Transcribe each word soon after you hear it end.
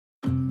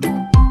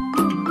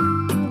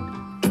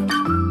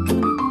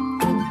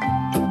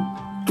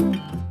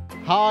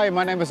Hi,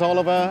 my name is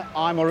Oliver.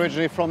 I'm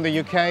originally from the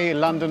UK.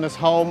 London is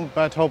home,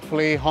 but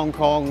hopefully Hong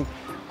Kong,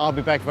 I'll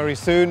be back very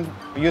soon.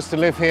 I used to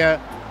live here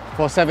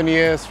for 7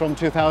 years, from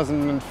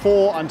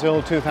 2004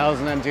 until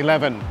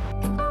 2011.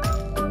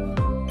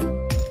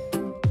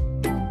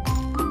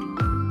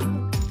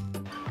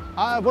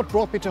 What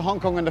brought me to Hong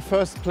Kong in the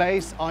first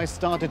place? I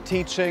started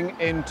teaching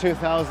in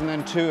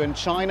 2002 in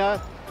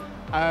China.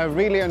 I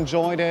really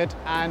enjoyed it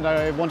and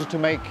I wanted to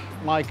make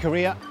my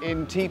career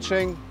in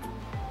teaching.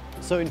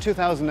 So in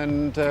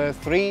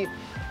 2003,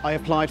 I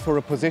applied for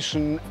a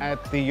position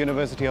at the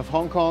University of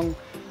Hong Kong,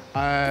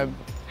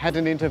 had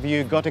an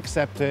interview, got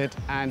accepted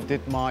and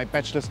did my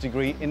bachelor's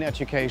degree in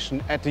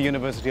education at the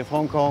University of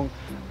Hong Kong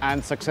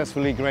and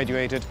successfully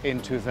graduated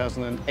in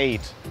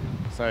 2008.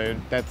 So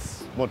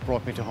that's what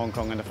brought me to Hong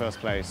Kong in the first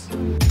place.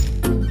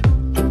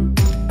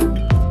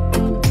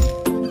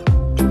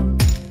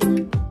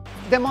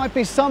 There might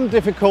be some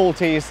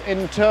difficulties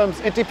in terms,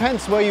 it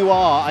depends where you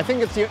are. I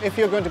think if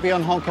you're going to be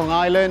on Hong Kong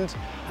Island,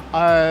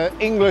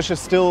 English is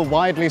still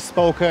widely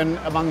spoken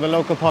among the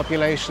local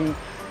population.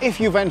 If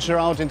you venture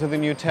out into the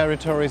new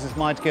territories, it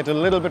might get a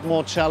little bit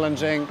more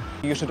challenging.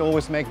 You should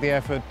always make the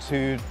effort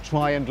to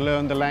try and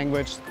learn the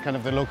language, kind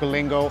of the local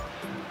lingo,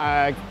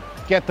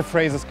 get the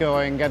phrases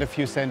going, get a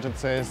few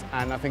sentences,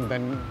 and I think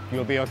then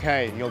you'll be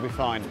okay, you'll be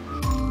fine.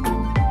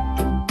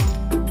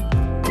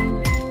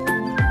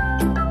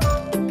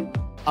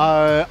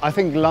 I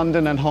think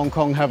London and Hong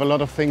Kong have a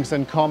lot of things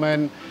in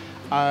common.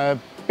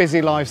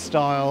 Busy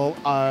lifestyle,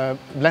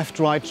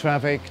 left-right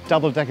traffic,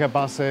 double-decker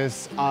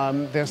buses.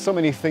 There's so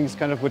many things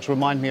kind of which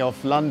remind me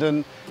of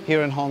London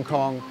here in Hong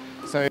Kong.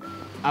 So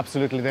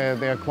absolutely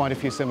there are quite a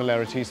few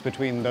similarities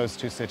between those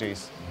two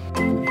cities.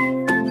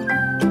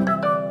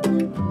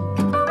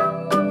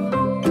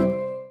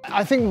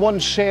 I think one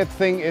shared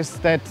thing is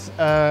that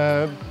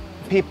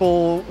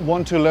people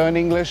want to learn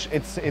English.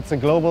 It's a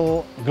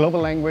global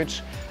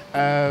language.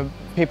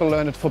 People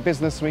learn it for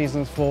business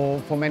reasons,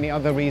 for many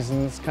other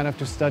reasons, kind of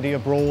to study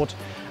abroad.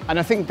 And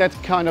I think that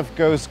kind of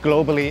goes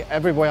globally.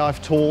 Everywhere I've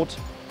taught,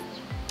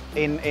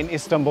 in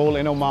Istanbul,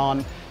 in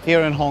Oman,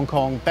 here in Hong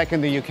Kong, back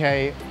in the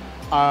UK,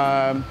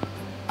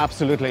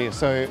 absolutely.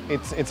 So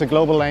it's a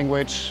global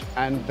language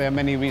and there are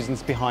many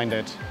reasons behind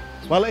it.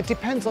 Well, it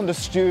depends on the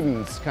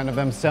students kind of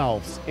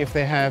themselves, if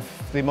they have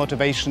the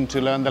motivation to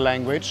learn the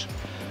language.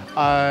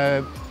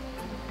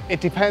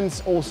 It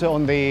depends also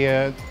on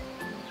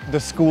the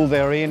school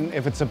they're in,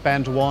 if it's a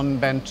Band 1,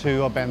 Band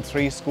 2 or Band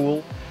 3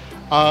 school.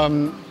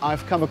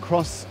 I've come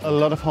across a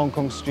lot of Hong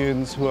Kong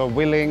students who are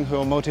willing, who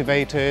are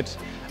motivated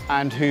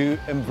and who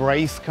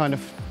embrace kind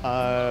of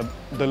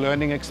the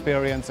learning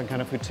experience and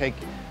kind of who take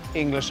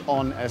English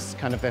on as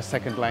kind of their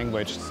second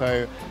language.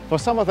 So for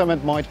some of them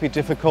it might be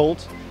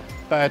difficult,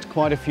 but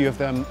quite a few of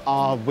them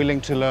are willing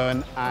to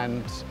learn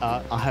and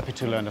are happy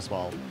to learn as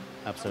well.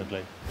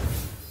 Absolutely.